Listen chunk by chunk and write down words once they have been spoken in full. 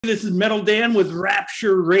This is Metal Dan with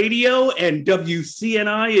Rapture Radio and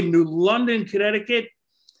WCNI in New London, Connecticut.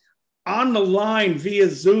 On the line via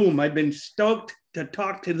Zoom. I've been stoked to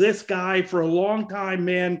talk to this guy for a long time,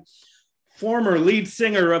 man. Former lead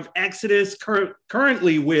singer of Exodus,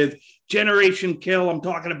 currently with Generation Kill. I'm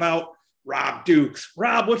talking about Rob Dukes.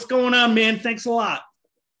 Rob, what's going on, man? Thanks a lot.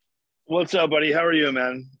 What's up, buddy? How are you,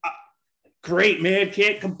 man? Great, man.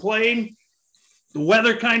 Can't complain. The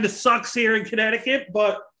weather kind of sucks here in Connecticut,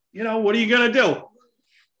 but you know, what are you going to do?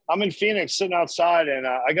 I'm in Phoenix sitting outside, and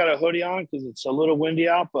I got a hoodie on because it's a little windy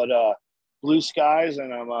out, but blue skies,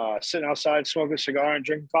 and I'm sitting outside smoking a cigar and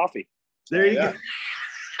drinking coffee. There you go.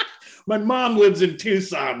 My mom lives in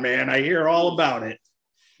Tucson, man. I hear all about it.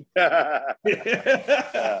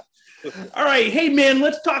 All right. Hey, man,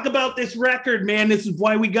 let's talk about this record, man. This is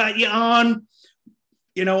why we got you on.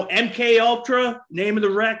 You know, MK Ultra, name of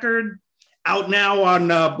the record, out now on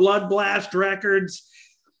Blood Blast Records.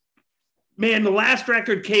 Man, the last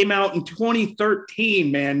record came out in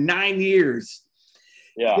 2013, man, 9 years.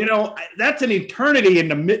 Yeah. You know, that's an eternity in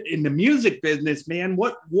the music business, man.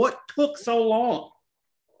 What took so long?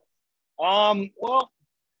 Well,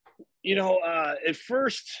 you know, at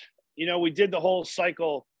first, you know, we did the whole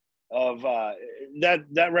cycle of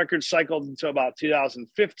that record cycled until about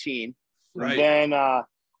 2015. Right. And then,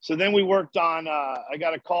 so then we worked on, I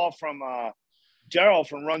got a call from Daryl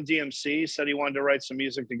from Run DMC, said he wanted to write some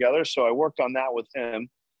music together. So I worked on that with him.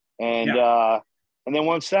 And then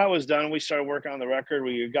once that was done, we started working on the record.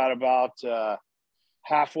 We got about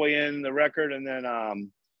halfway in the record, and then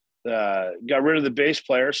got rid of the bass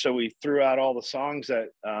player. So we threw out all the songs that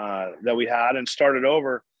we had and started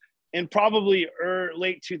over. In probably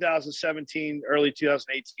late 2017, early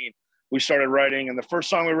 2018, we started writing. And the first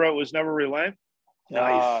song we wrote was Never Relent.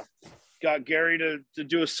 Nice. Got Gary to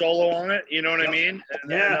do a solo on it, you know what I mean?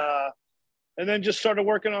 And then just started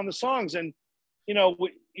working on the songs. And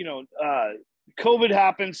COVID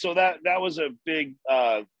happened, so that was a big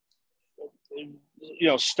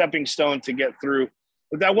stepping stone to get through.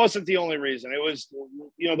 But that wasn't the only reason. It was,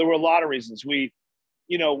 there were a lot of reasons. We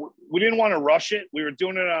didn't want to rush it. We were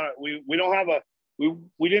doing it on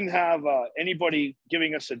we didn't have anybody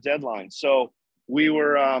giving us a deadline, so we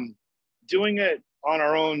were doing it on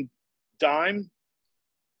our own dime.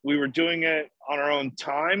 We were doing it on our own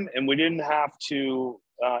time, and we didn't have to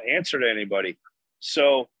answer to anybody.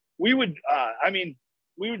 So we would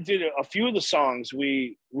did a few of the songs.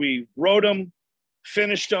 We wrote them,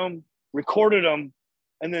 finished them, recorded them,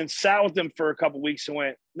 and then sat with them for a couple of weeks and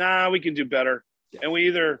went, nah, we can do better. And we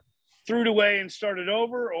either threw it away and started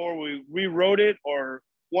over, or we rewrote it. Or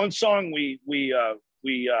one song we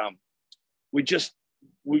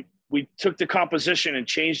took the composition and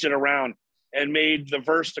changed it around and made the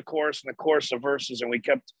verse the chorus and the chorus the verses. And we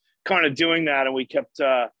kept kind of doing that. And we kept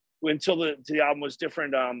until the album was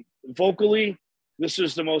different. Vocally, this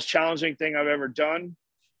was the most challenging thing I've ever done.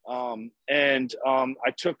 I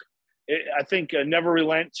think Never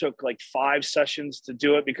Relent took like 5 sessions to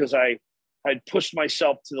do it because I had pushed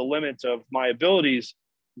myself to the limit of my abilities,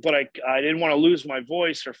 but I didn't want to lose my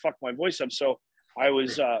voice or fuck my voice up. So I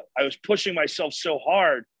was pushing myself so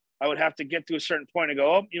hard. I would have to get to a certain point and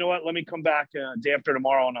go, oh, you know what? Let me come back day after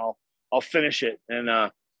tomorrow and I'll finish it.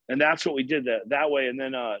 And that's what we did that way. And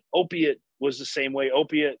then Opiate was the same way.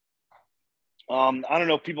 Opiate. I don't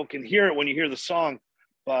know if people can hear it when you hear the song,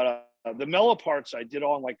 but the mellow parts I did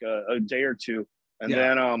all in like a day or two, and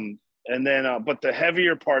then but the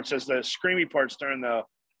heavier parts, as the screamy parts during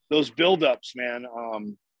those buildups, man,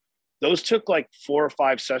 those took like 4 or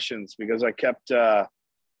 5 sessions because I kept I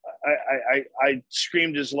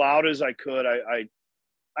screamed as loud as I could. I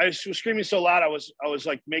was screaming so loud I was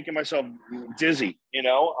like making myself dizzy,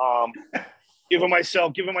 giving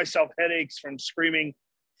myself headaches from screaming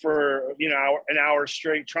for an hour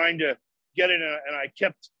straight, trying to get it in, and I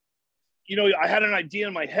kept, I had an idea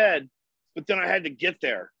in my head, but then I had to get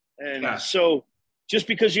there. And so just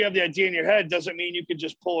because you have the idea in your head doesn't mean you can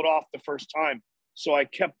just pull it off the first time. So I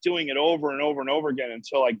kept doing it over and over and over again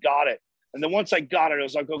until I got it. And then once I got it, I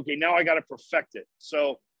was like, okay, now I got to perfect it.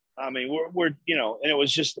 So, I mean, we're and it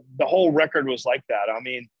was just, the whole record was like that. I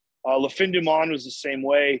mean, Le Fin du Monde was the same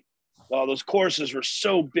way. Those choruses were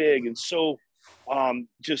so big and so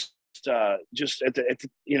just at the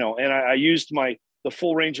and I used the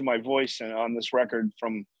full range of my voice on this record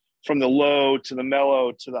from the low to the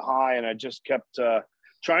mellow to the high, and I just kept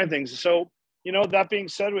trying things. So, that being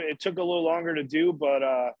said, it took a little longer to do, but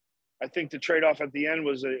I think the trade-off at the end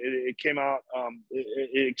was it came out,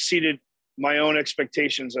 it exceeded my own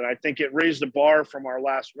expectations, and I think it raised the bar from our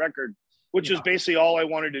last record, which is basically all I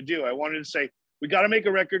wanted to do. I wanted to say, we got to make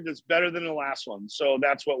a record that's better than the last one. So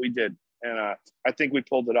that's what we did. And I think we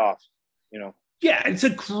pulled it off, you know. Yeah, it's a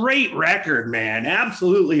great record, man.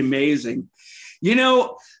 Absolutely amazing. You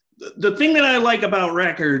know, the thing that I like about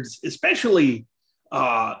records, especially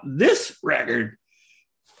this record,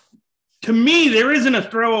 to me, there isn't a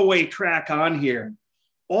throwaway track on here.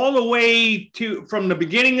 All the way to from the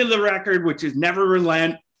beginning of the record, which is Never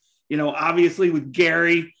Relent, you know, obviously with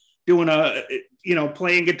Gary doing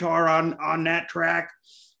playing guitar on that track,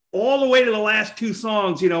 all the way to the last two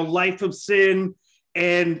songs, you know, Life of Sin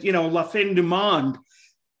and, you know, La Fin du Monde.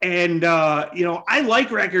 And, you know, I like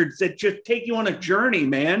records that just take you on a journey,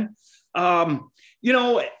 man. You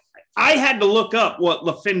know, I had to look up what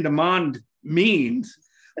La Fin du Monde means,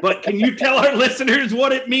 but can you tell our listeners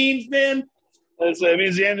what it means, man? It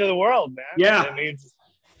means the end of the world, man. Yeah. It means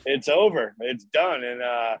it's over. It's done. And,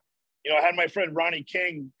 you know, I had my friend Ronnie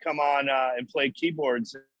King come on and play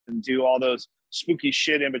keyboards and do all those spooky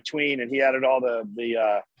shit in between. And he added all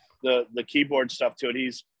the keyboard stuff to it.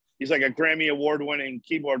 He's like a Grammy award-winning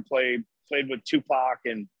keyboard player, played with Tupac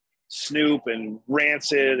and Snoop and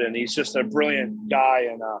Rancid. And he's just a brilliant guy.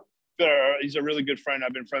 And he's a really good friend.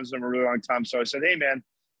 I've been friends with him a really long time. So I said, hey, man,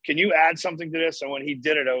 can you add something to this? And when he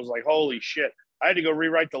did it, I was like, holy shit. I had to go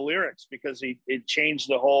rewrite the lyrics because it changed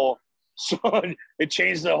the whole song. It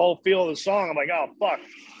changed the whole feel of the song. I'm like, oh, fuck.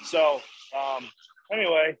 So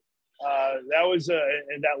anyway, that was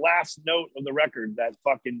that last note of the record, that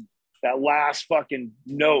last fucking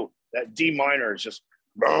note, that D minor is just,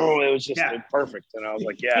 boom, it was just perfect. And I was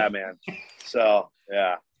like, yeah, man. So,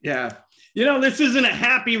 yeah. Yeah. You know, this isn't a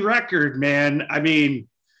happy record, man. I mean,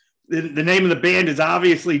 the name of the band is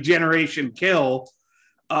obviously Generation Kill.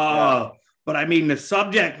 But I mean, the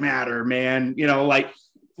subject matter, man, you know, like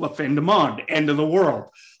La Fin du Monde, End of the World,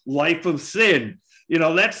 Life of Sin, you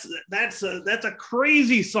know, that's a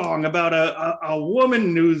crazy song about a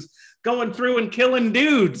woman who's going through and killing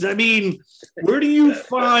dudes. I mean, where do you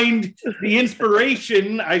find the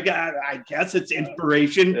inspiration? I guess it's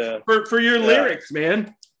inspiration for your lyrics,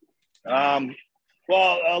 man.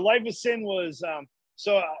 Well, Life of Sin was, have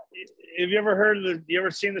you ever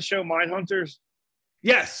seen the show Mindhunters?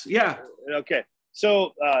 Yes. Yeah. Okay.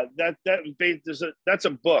 So that's a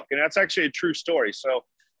book, and that's actually a true story. So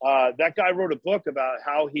that guy wrote a book about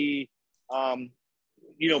how he,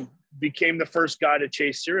 you know, became the first guy to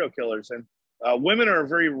chase serial killers. And women are a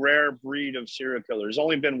very rare breed of serial killers. There's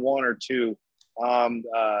only been one or two. And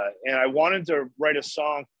I wanted to write a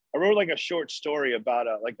song. I wrote like a short story about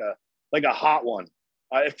a hot one.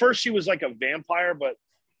 At first she was like a vampire, but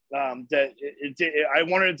I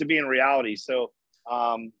wanted it to be in reality. So,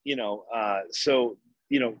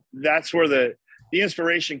 that's where the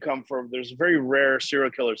inspiration come from. There's very rare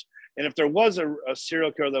serial killers. And if there was a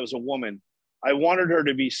serial killer that was a woman, I wanted her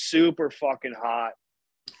to be super fucking hot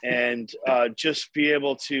and just be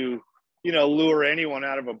able to, you know, lure anyone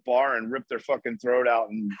out of a bar and rip their fucking throat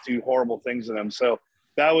out and do horrible things to them. So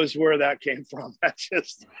that was where that came from. That's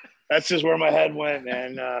just where my head went.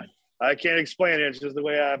 And I can't explain it. It's just the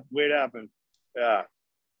way it happened. Yeah.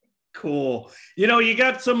 Cool. You know, you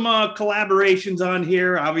got some collaborations on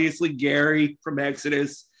here. Obviously, Gary from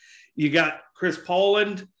Exodus. You got Chris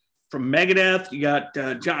Poland from Megadeth. You got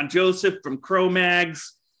John Joseph from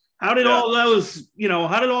Cro-Mags. How did all those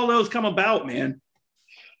come about, man?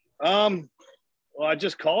 Well, I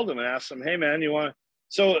just called him and asked him, hey, man, you want to?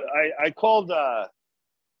 So I called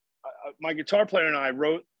my guitar player and I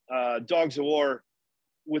wrote Dogs of War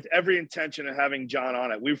with every intention of having John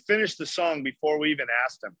on it. We finished the song before we even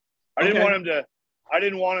asked him. I didn't want to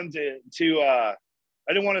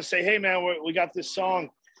say, hey, man, we got this song.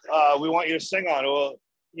 We want you to sing on it.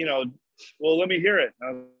 Well, let me hear it. And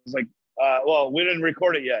I was like, well, we didn't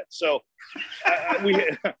record it yet. So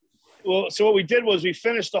so what we did was we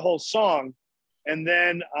finished the whole song. And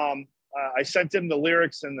then I sent him the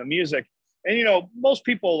lyrics and the music. And, you know, most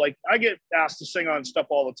people, like, I get asked to sing on stuff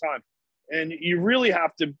all the time. And you really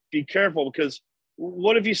have to be careful, because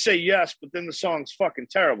what if you say yes, but then the song's fucking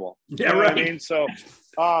terrible? Yeah, right. What I mean? So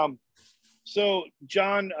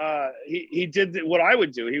John, he did what I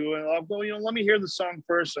would do. He would go, let me hear the song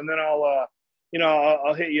first, and then I'll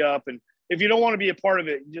hit you up. And if you don't want to be a part of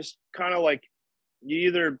it, just kind of like you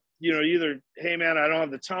either, hey man, I don't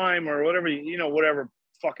have the time, or whatever, whatever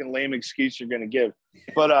fucking lame excuse you're gonna give.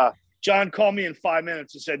 But John called me in 5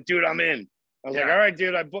 minutes and said, dude, I'm in. I was like, all right,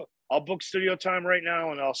 dude, I'll book studio time right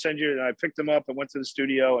now, and I'll send you. And I picked him up and went to the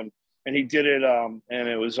studio, and he did it. And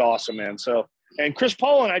it was awesome, man. So, and Chris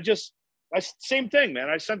Poland, same thing, man.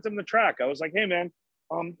 I sent him the track. I was like, hey man,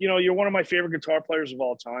 you're one of my favorite guitar players of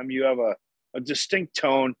all time. You have a distinct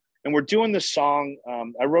tone. and we're doing this song.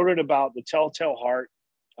 I wrote it about the Telltale Heart,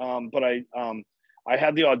 but I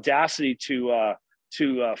had the audacity to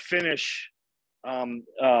finish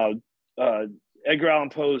Edgar Allan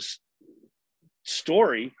Poe's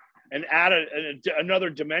story and add another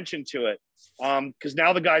dimension to it, because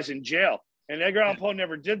now the guy's in jail, and Edgar Allan Poe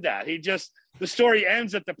never did that. The story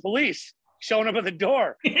ends at the police showing up at the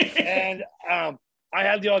door, and I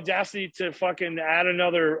had the audacity to fucking add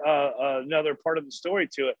another part of the story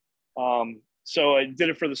to it. So I did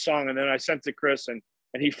it for the song, and then I sent it to Chris, and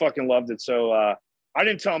he fucking loved it. So I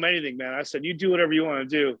didn't tell him anything, man. I said, you do whatever you want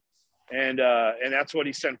to do. And that's what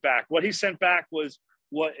he sent back. What he sent back was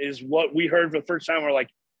what we heard for the first time. We're like,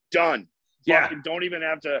 done. Yeah. Fucking don't even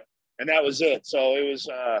have to. And that was it. So it was,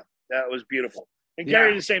 that was beautiful. And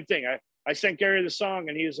Gary, the same thing. I sent Gary the song,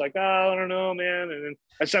 and he was like, oh, I don't know, man. And then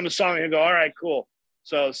I sent him the song, and he'd go, all right, cool.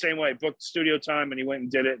 So same way, booked studio time, and he went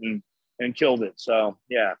and did it and killed it. So,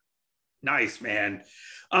 yeah. Nice, man.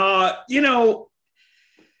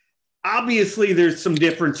 Obviously there's some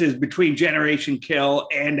differences between Generation Kill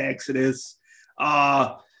and Exodus. You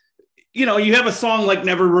have a song like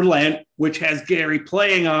Never Relent, which has Gary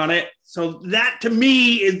playing on it. So that to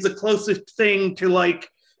me is the closest thing to like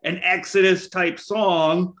an Exodus type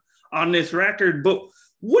song on this record. But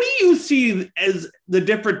what do you see as the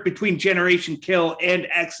difference between Generation Kill and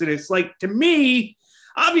Exodus? Like, to me,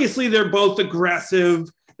 obviously they're both aggressive,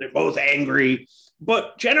 they're both angry,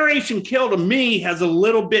 but Generation Kill to me has a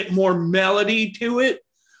little bit more melody to it.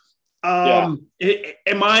 Am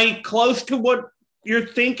I close to what you're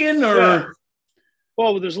thinking, or? Yeah.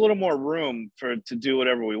 Well, there's a little more room to do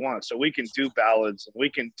whatever we want. So we can do ballads, and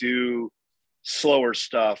we can do slower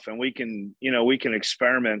stuff, and we can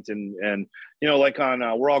experiment and like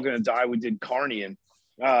on We're All Gonna Die, we did Carney, and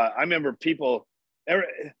I remember people,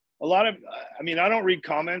 a lot of, I don't read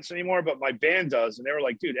comments anymore, but my band does. And they were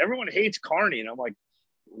like, dude, everyone hates Carney. And I'm like,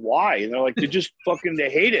 why? And they're like, they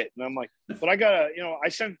hate it. And I'm like, but I gotta, I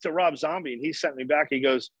sent it to Rob Zombie, and he sent me back. He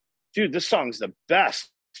goes, dude, this song's the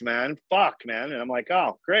best, man. Fuck, man. And I'm like,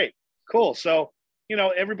 oh, great. Cool. So,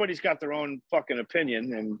 everybody's got their own fucking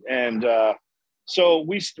opinion. And so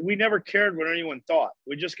we never cared what anyone thought.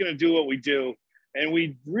 We're just going to do what we do. And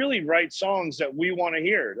we really write songs that we want to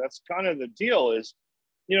hear. That's kind of the deal is,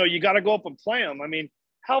 you got to go up and play them.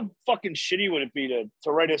 How fucking shitty would it be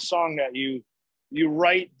to write a song that you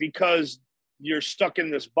write because you're stuck in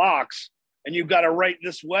this box and you've got to write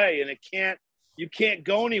this way, and you can't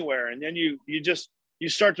go anywhere. And then you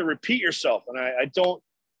start to repeat yourself. And I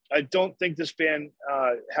don't think this band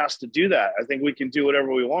has to do that. I think we can do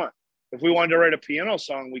whatever we want. If we wanted to write a piano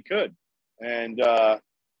song, we could. And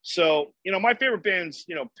so, my favorite bands,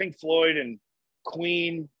 Pink Floyd and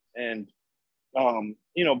Queen and,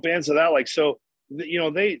 bands of that, like, so,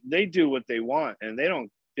 they do what they want, and they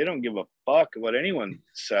don't give a fuck what anyone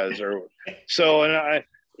says or so. And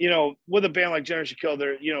with a band like Generation Kill,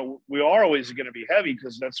 we are always going to be heavy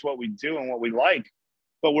because that's what we do and what we like.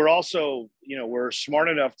 But we're also, we're smart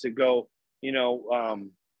enough to go,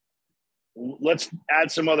 let's add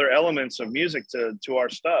some other elements of music to our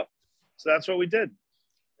stuff. So that's what we did.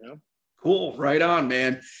 Cool. Right on,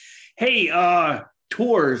 man. Hey,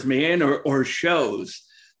 tours, man, or shows.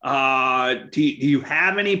 Do you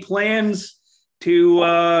have any plans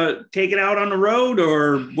to take it out on the road,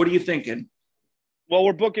 or what are you thinking? Well,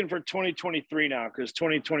 we're booking for 2023 now because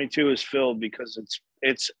 2022 is filled because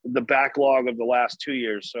it's the backlog of the last 2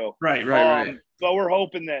 years. So right. But we're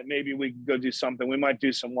hoping that maybe we can go do something. We might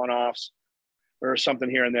do some one-offs or something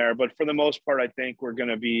here and there. But for the most part, I think we're going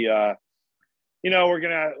to be,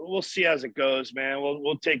 we'll see as it goes, man.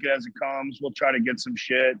 We'll take it as it comes. We'll try to get some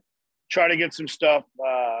shit, try to get some stuff.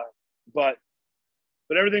 But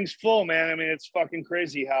everything's full, man. It's fucking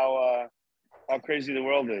crazy how crazy the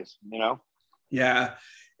world is, Yeah.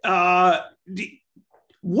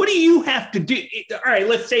 What do you have to do? All right,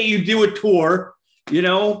 let's say you do a tour,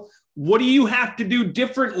 what do you have to do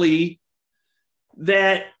differently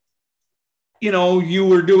that, you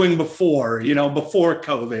were doing before, before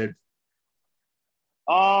COVID?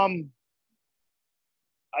 I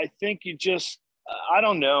think I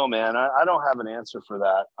don't know, man. I don't have an answer for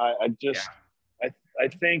that. I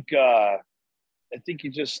think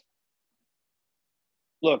you just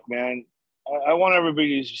look, man, I want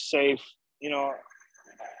everybody to be safe.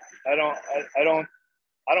 I don't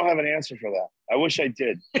have an answer for that. I wish I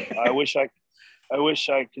did. I wish I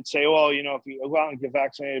could say, well, if you go out and get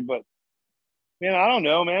vaccinated, but man, I don't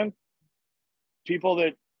know, man. People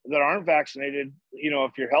that aren't vaccinated,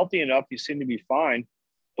 if you're healthy enough, you seem to be fine.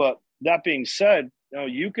 But that being said,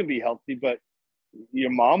 you can be healthy, but your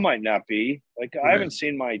mom might not be. Like, I haven't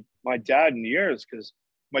seen my dad in years because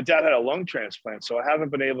my dad had a lung transplant, so I haven't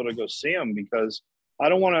been able to go see him because I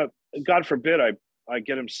don't want to, God forbid, I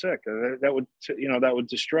get him sick. That would, that would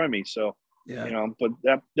destroy me. So, Yeah. but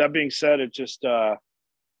that being said, it just, I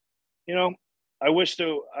wish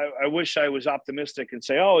I was optimistic and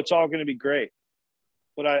say, oh, it's all going to be great.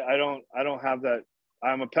 But I don't have that.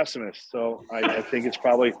 I'm a pessimist. So I think it's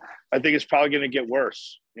probably going to get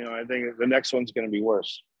worse. I think the next one's going to be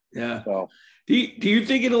worse. Yeah. So do you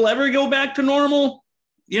think it'll ever go back to normal?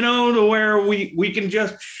 To where we can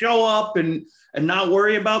just show up and not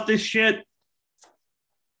worry about this shit?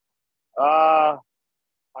 I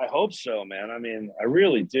hope so, man. I mean, I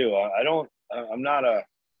really do. I'm not a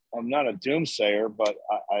doomsayer, but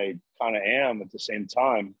I kind of am at the same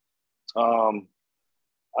time.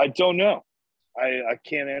 I don't know. I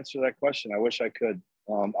can't answer that question. I wish I could.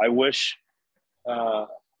 I wish that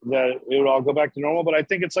it would all go back to normal, but I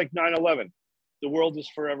think it's like 9/11. The world is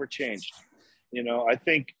forever changed. I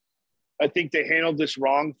think they handled this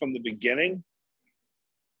wrong from the beginning.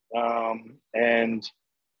 And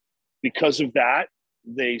because of that,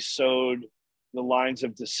 they sowed the lines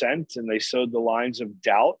of dissent and they sowed the lines of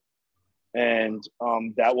doubt. And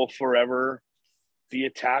that will forever be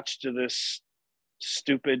attached to this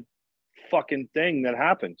stupid fucking thing that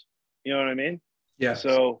happened. You know what I mean? Yeah.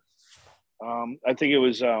 So I think it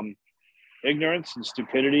was ignorance and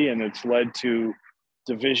stupidity, and it's led to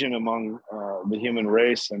division among the human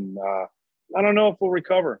race. And I don't know if we'll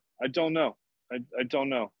recover. I don't know. I don't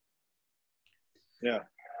know. Yeah.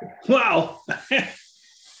 Wow.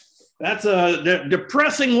 That's a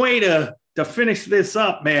depressing way to finish this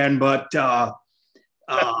up, man. But hey,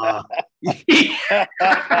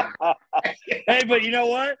 but you know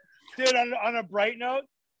what, dude? On a bright note,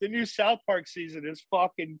 the new South Park season is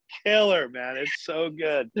fucking killer, man. It's so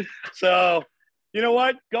good. So, you know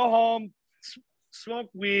what? Go home, smoke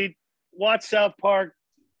weed, watch South Park,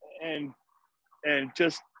 and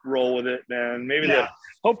just roll with it, man. Maybe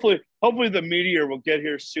hopefully the meteor will get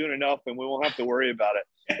here soon enough, and we won't have to worry about it.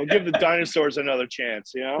 We'll give the dinosaurs another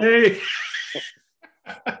chance, Hey.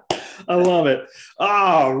 I love it.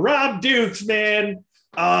 Oh, Rob Dukes, man.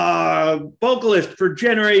 Vocalist for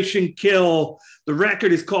Generation Kill. The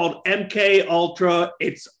record is called MK Ultra.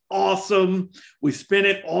 It's awesome. We spin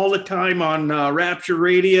it all the time on Rapture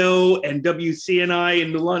Radio and WCNI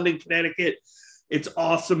in New London, Connecticut. It's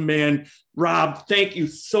awesome, man. Rob, thank you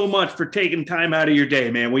so much for taking time out of your day,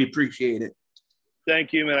 man. We appreciate it.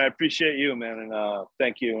 Thank you, man. I appreciate you, man. And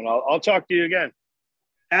thank you. And I'll talk to you again.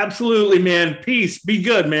 Absolutely, man. Peace. Be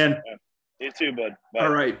good, man. Yeah. You too, bud. Bye.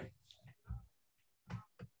 All right.